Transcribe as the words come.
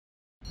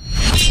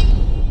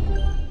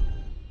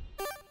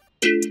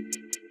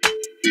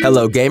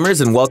Hello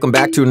gamers and welcome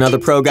back to another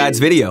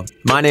ProGuides video.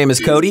 My name is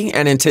Cody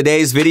and in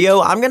today's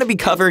video I'm going to be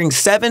covering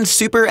 7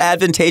 super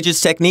advantageous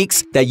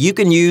techniques that you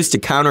can use to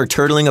counter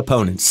turtling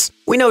opponents.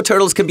 We know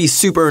turtles can be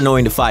super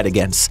annoying to fight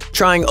against,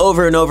 trying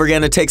over and over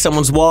again to take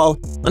someone's wall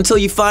until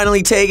you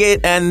finally take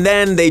it and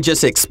then they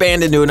just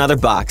expand into another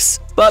box.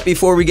 But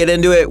before we get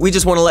into it, we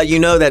just want to let you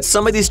know that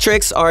some of these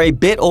tricks are a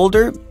bit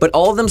older, but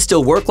all of them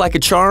still work like a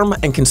charm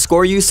and can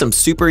score you some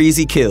super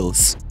easy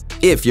kills.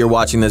 If you're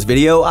watching this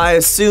video, I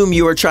assume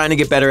you are trying to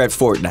get better at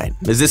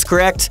Fortnite. Is this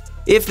correct?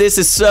 If this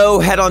is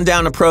so, head on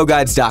down to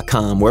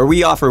ProGuides.com, where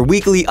we offer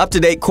weekly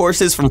up-to-date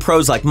courses from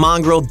pros like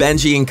Mongrel,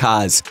 Benji, and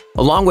Kaz,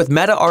 along with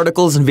meta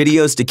articles and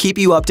videos to keep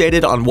you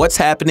updated on what's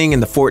happening in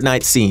the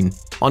Fortnite scene.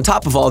 On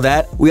top of all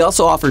that, we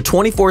also offer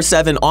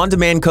 24/7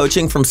 on-demand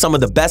coaching from some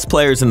of the best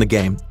players in the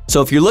game.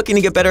 So if you're looking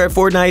to get better at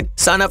Fortnite,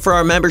 sign up for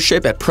our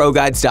membership at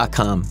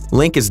ProGuides.com.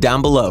 Link is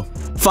down below.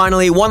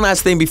 Finally, one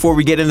last thing before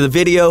we get into the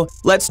video,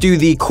 let's do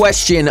the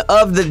question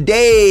of the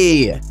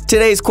day.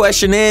 Today's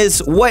question is,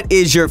 what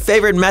is your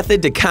favorite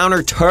method to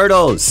counter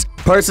turtles?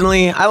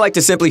 Personally, I like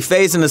to simply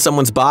phase into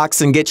someone's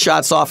box and get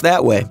shots off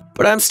that way.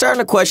 But I'm starting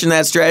to question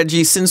that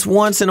strategy since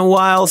once in a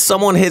while,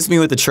 someone hits me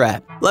with a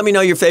trap. Let me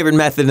know your favorite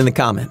method in the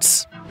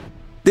comments.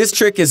 This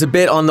trick is a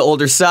bit on the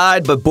older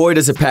side, but boy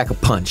does it pack a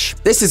punch.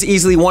 This is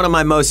easily one of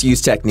my most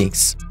used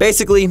techniques.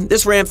 Basically,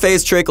 this ramp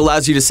phase trick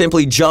allows you to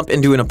simply jump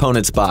into an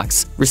opponent's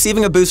box,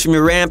 receiving a boost from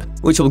your ramp,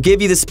 which will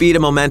give you the speed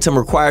and momentum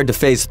required to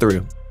phase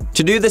through.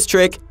 To do this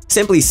trick,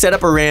 simply set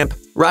up a ramp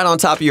right on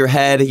top of your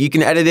head. You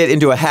can edit it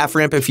into a half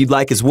ramp if you'd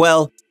like as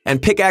well,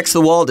 and pickaxe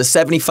the wall to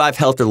 75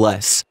 health or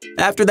less.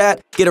 After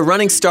that, get a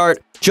running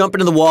start, jump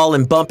into the wall,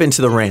 and bump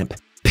into the ramp.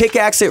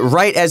 Pickaxe it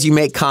right as you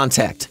make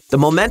contact. The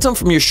momentum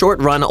from your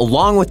short run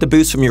along with the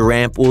boost from your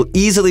ramp will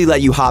easily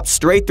let you hop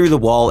straight through the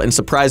wall and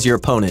surprise your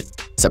opponent.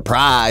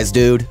 Surprise,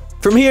 dude!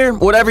 From here,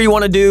 whatever you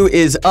want to do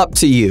is up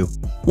to you.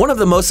 One of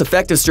the most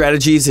effective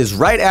strategies is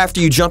right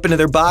after you jump into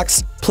their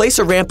box, place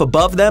a ramp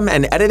above them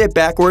and edit it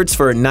backwards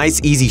for a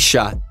nice easy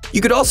shot.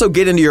 You could also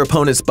get into your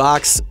opponent's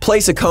box,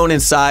 place a cone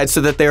inside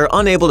so that they are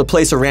unable to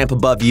place a ramp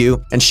above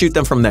you, and shoot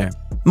them from there.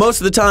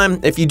 Most of the time,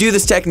 if you do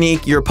this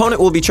technique, your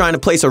opponent will be trying to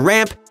place a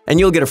ramp and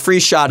you'll get a free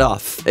shot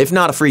off, if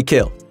not a free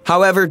kill.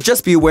 However,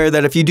 just be aware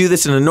that if you do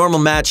this in a normal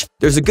match,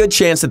 there's a good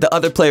chance that the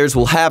other players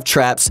will have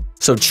traps,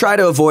 so try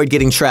to avoid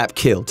getting trap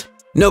killed.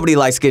 Nobody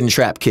likes getting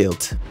trap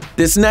killed.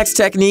 This next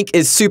technique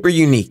is super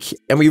unique,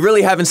 and we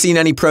really haven't seen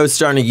any pros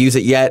starting to use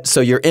it yet, so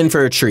you're in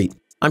for a treat.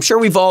 I'm sure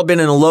we've all been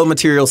in a low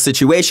material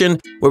situation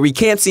where we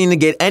can't seem to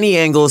get any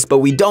angles, but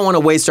we don't want to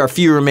waste our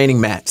few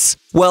remaining mats.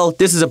 Well,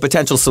 this is a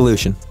potential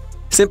solution.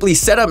 Simply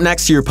set up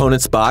next to your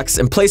opponent's box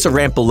and place a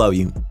ramp below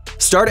you.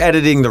 Start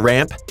editing the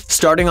ramp,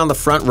 starting on the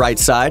front right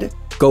side,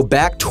 go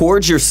back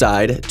towards your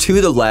side, to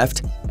the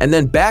left, and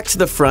then back to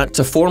the front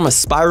to form a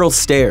spiral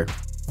stair.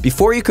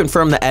 Before you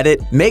confirm the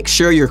edit, make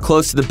sure you're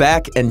close to the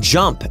back and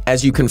jump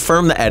as you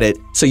confirm the edit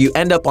so you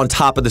end up on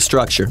top of the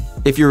structure.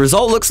 If your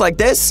result looks like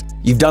this,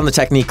 you've done the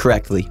technique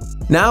correctly.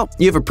 Now,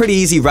 you have a pretty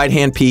easy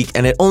right-hand peek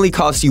and it only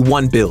costs you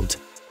 1 build.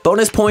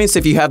 Bonus points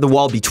if you have the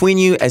wall between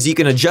you, as you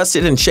can adjust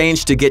it and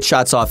change to get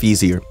shots off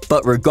easier.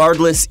 But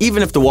regardless,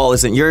 even if the wall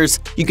isn't yours,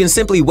 you can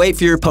simply wait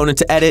for your opponent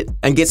to edit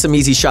and get some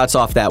easy shots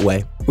off that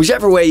way.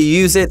 Whichever way you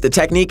use it, the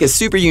technique is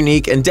super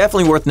unique and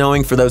definitely worth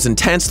knowing for those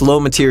intense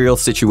low material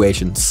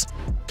situations.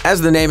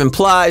 As the name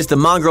implies, the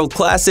Mongrel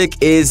Classic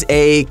is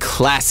a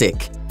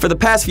classic. For the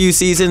past few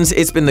seasons,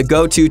 it's been the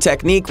go-to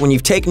technique when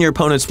you've taken your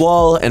opponent's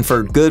wall, and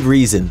for good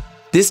reason.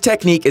 This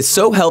technique is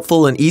so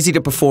helpful and easy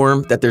to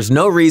perform that there's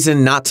no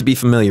reason not to be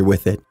familiar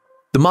with it.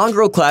 The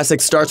Mongrel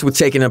Classic starts with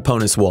taking an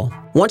opponent's wall.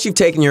 Once you've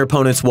taken your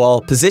opponent's wall,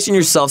 position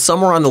yourself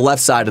somewhere on the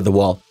left side of the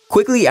wall.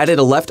 Quickly edit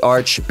a left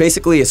arch,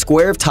 basically a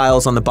square of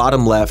tiles on the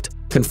bottom left,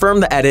 confirm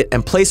the edit,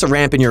 and place a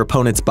ramp in your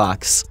opponent's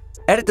box.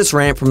 Edit this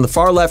ramp from the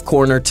far left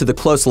corner to the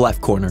close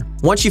left corner.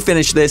 Once you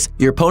finish this,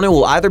 your opponent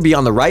will either be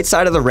on the right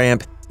side of the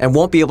ramp and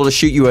won't be able to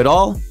shoot you at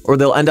all, or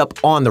they'll end up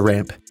on the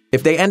ramp.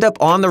 If they end up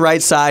on the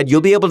right side,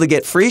 you'll be able to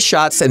get free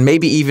shots and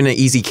maybe even an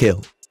easy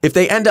kill. If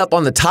they end up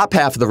on the top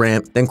half of the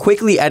ramp, then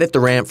quickly edit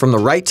the ramp from the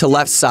right to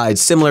left side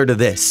similar to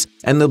this,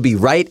 and they'll be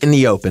right in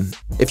the open.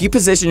 If you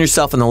position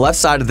yourself on the left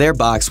side of their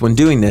box when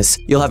doing this,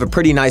 you'll have a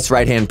pretty nice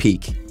right-hand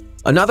peek.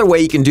 Another way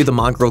you can do the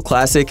Mongrel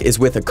Classic is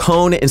with a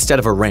cone instead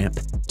of a ramp.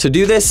 To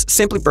do this,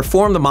 simply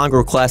perform the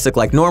Mongrel Classic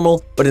like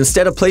normal, but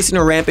instead of placing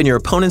a ramp in your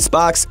opponent's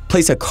box,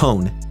 place a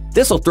cone.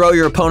 This will throw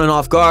your opponent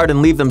off guard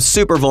and leave them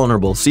super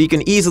vulnerable, so you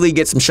can easily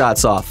get some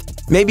shots off.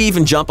 Maybe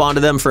even jump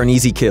onto them for an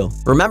easy kill.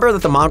 Remember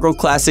that the Mongrel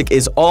Classic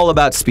is all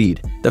about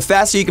speed. The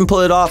faster you can pull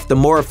it off, the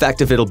more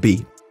effective it'll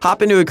be.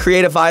 Hop into a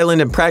creative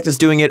island and practice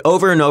doing it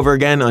over and over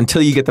again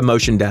until you get the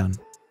motion down.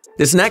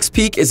 This next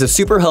peek is a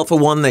super helpful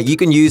one that you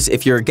can use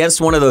if you're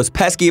against one of those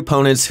pesky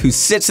opponents who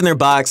sits in their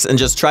box and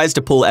just tries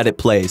to pull edit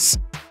plays.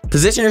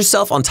 Position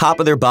yourself on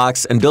top of their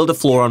box and build a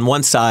floor on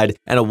one side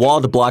and a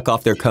wall to block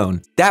off their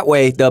cone. That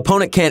way, the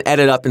opponent can't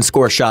edit up and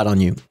score a shot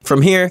on you.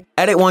 From here,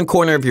 edit one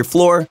corner of your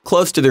floor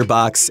close to their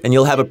box and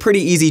you'll have a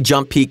pretty easy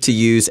jump peek to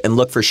use and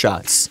look for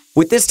shots.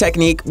 With this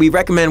technique, we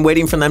recommend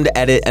waiting for them to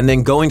edit and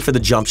then going for the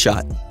jump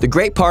shot. The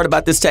great part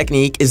about this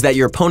technique is that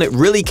your opponent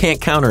really can't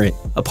counter it,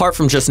 apart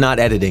from just not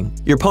editing.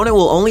 Your opponent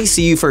will only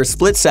see you for a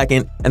split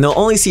second, and they'll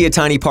only see a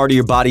tiny part of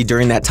your body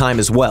during that time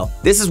as well.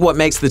 This is what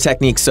makes the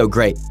technique so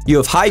great. You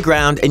have high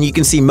ground and you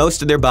can see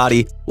most of their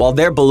body, while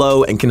they're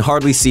below and can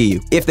hardly see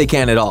you, if they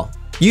can at all.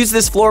 Use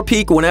this floor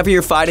peek whenever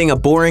you're fighting a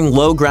boring,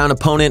 low-ground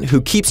opponent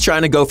who keeps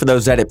trying to go for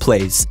those edit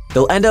plays.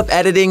 They'll end up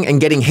editing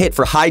and getting hit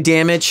for high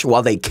damage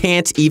while they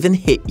can't even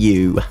hit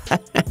you.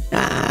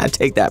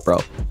 Take that, bro.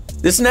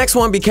 This next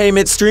one became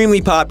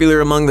extremely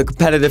popular among the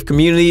competitive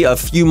community a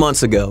few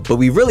months ago, but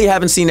we really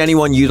haven't seen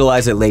anyone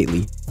utilize it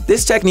lately.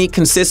 This technique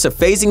consists of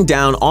phasing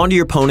down onto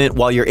your opponent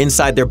while you're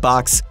inside their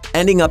box,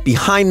 ending up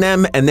behind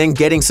them, and then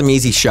getting some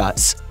easy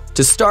shots.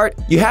 To start,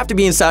 you have to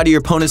be inside of your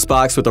opponent's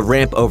box with a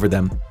ramp over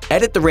them.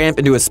 Edit the ramp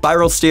into a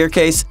spiral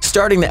staircase,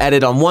 starting the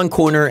edit on one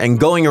corner and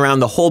going around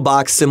the whole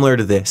box similar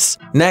to this.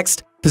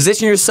 Next,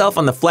 position yourself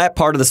on the flat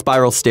part of the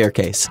spiral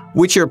staircase,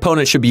 which your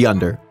opponent should be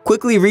under.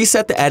 Quickly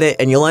reset the edit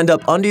and you'll end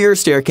up under your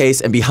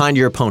staircase and behind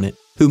your opponent,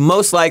 who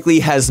most likely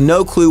has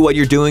no clue what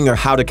you're doing or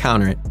how to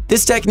counter it.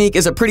 This technique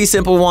is a pretty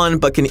simple one,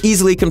 but can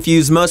easily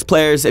confuse most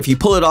players if you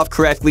pull it off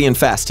correctly and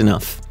fast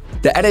enough.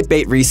 The edit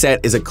bait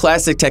reset is a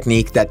classic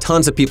technique that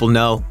tons of people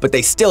know, but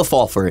they still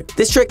fall for it.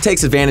 This trick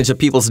takes advantage of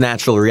people's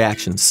natural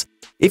reactions.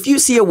 If you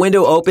see a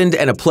window opened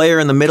and a player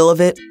in the middle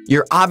of it,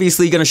 you're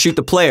obviously going to shoot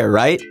the player,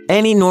 right?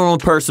 Any normal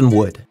person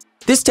would.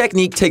 This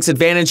technique takes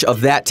advantage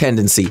of that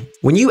tendency.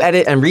 When you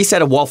edit and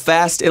reset a wall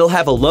fast, it'll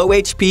have a low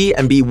HP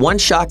and be one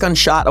shotgun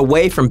shot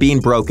away from being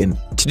broken.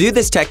 To do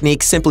this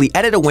technique, simply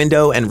edit a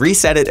window and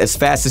reset it as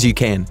fast as you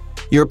can.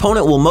 Your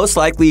opponent will most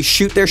likely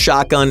shoot their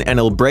shotgun and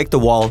it'll break the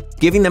wall,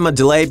 giving them a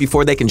delay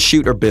before they can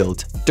shoot or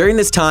build. During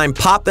this time,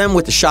 pop them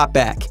with the shot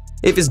back.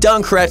 If it's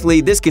done correctly,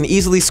 this can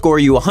easily score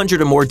you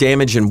 100 or more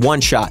damage in one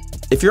shot.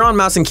 If you're on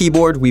mouse and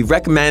keyboard, we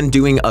recommend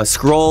doing a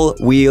scroll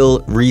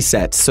wheel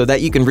reset so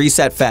that you can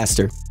reset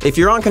faster. If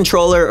you're on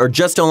controller or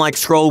just don't like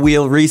scroll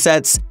wheel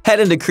resets, head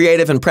into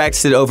creative and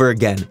practice it over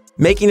again,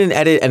 making an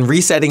edit and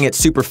resetting it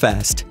super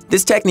fast.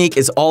 This technique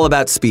is all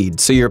about speed,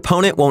 so your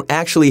opponent won't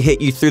actually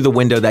hit you through the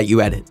window that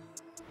you edit.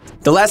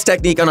 The last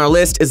technique on our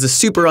list is the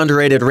super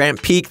underrated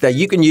ramp peek that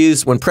you can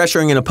use when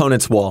pressuring an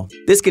opponent's wall.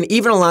 This can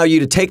even allow you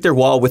to take their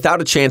wall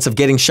without a chance of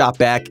getting shot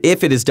back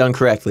if it is done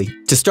correctly.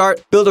 To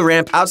start, build a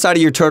ramp outside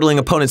of your turtling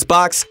opponent's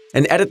box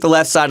and edit the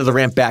left side of the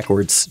ramp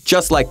backwards,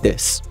 just like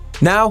this.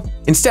 Now,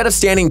 instead of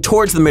standing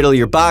towards the middle of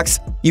your box,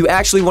 you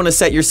actually want to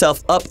set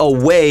yourself up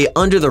away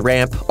under the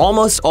ramp,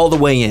 almost all the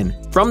way in.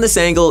 From this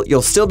angle,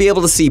 you'll still be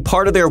able to see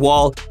part of their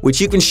wall,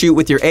 which you can shoot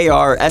with your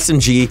AR,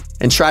 SMG,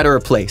 and try to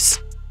replace.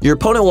 Your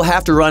opponent will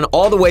have to run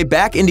all the way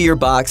back into your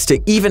box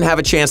to even have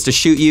a chance to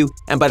shoot you,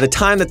 and by the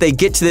time that they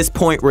get to this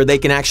point where they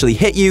can actually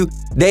hit you,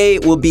 they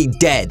will be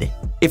dead.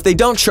 If they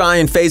don't try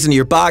and phase into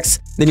your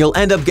box, then you'll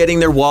end up getting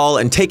their wall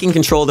and taking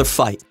control of the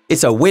fight.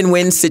 It's a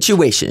win-win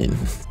situation.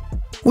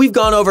 We've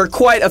gone over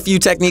quite a few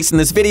techniques in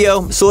this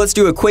video, so let's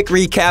do a quick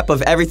recap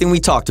of everything we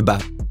talked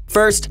about.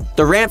 First,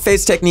 the ramp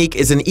phase technique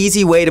is an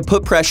easy way to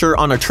put pressure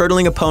on a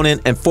turtling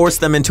opponent and force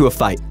them into a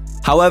fight.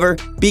 However,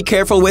 be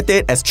careful with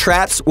it as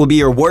traps will be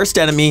your worst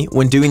enemy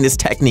when doing this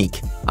technique.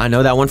 I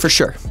know that one for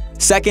sure.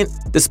 Second,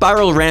 the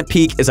spiral ramp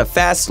peek is a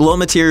fast, low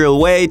material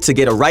way to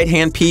get a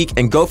right-hand peek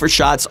and go for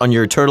shots on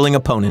your turtling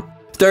opponent.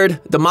 Third,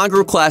 the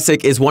mongrel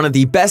classic is one of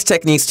the best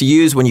techniques to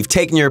use when you've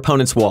taken your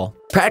opponent's wall.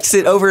 Practice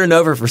it over and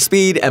over for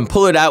speed and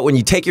pull it out when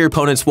you take your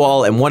opponent's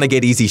wall and want to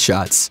get easy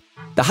shots.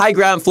 The high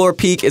ground floor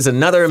peek is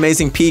another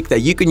amazing peek that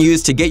you can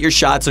use to get your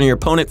shots on your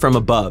opponent from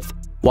above,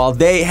 while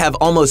they have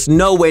almost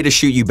no way to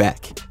shoot you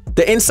back.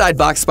 The inside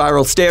box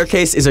spiral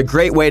staircase is a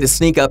great way to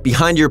sneak up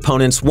behind your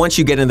opponents once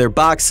you get in their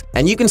box,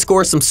 and you can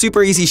score some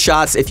super easy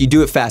shots if you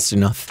do it fast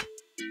enough.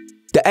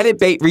 The edit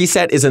bait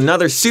reset is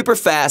another super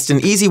fast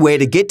and easy way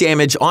to get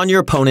damage on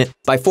your opponent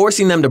by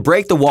forcing them to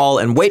break the wall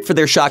and wait for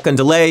their shotgun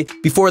delay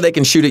before they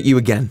can shoot at you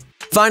again.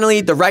 Finally,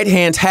 the right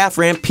hand half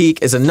ramp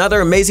peek is another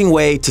amazing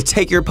way to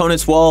take your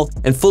opponent's wall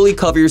and fully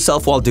cover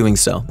yourself while doing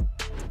so.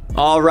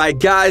 Alright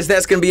guys,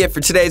 that's gonna be it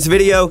for today's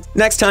video.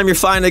 Next time you're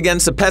fighting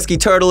against a pesky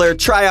turtler,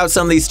 try out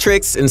some of these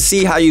tricks and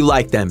see how you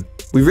like them.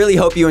 We really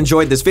hope you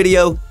enjoyed this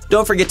video.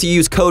 Don't forget to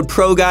use code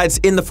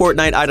ProGuides in the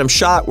Fortnite item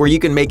shop where you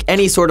can make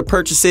any sort of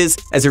purchases,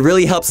 as it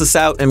really helps us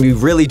out and we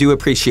really do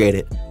appreciate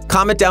it.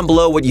 Comment down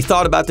below what you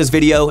thought about this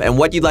video and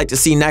what you'd like to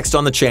see next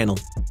on the channel.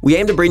 We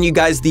aim to bring you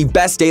guys the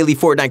best daily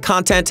Fortnite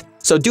content,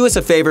 so do us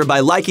a favor by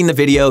liking the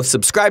video,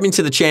 subscribing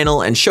to the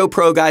channel, and show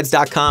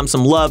ProGuides.com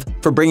some love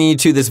for bringing you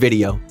to this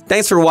video.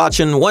 Thanks for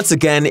watching. Once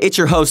again, it's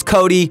your host,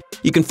 Cody.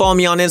 You can follow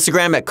me on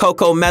Instagram at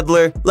Coco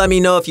Medler. Let me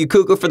know if you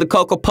cuckoo for the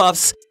Cocoa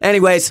Puffs.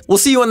 Anyways, we'll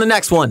see you on the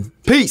next one.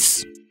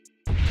 Peace!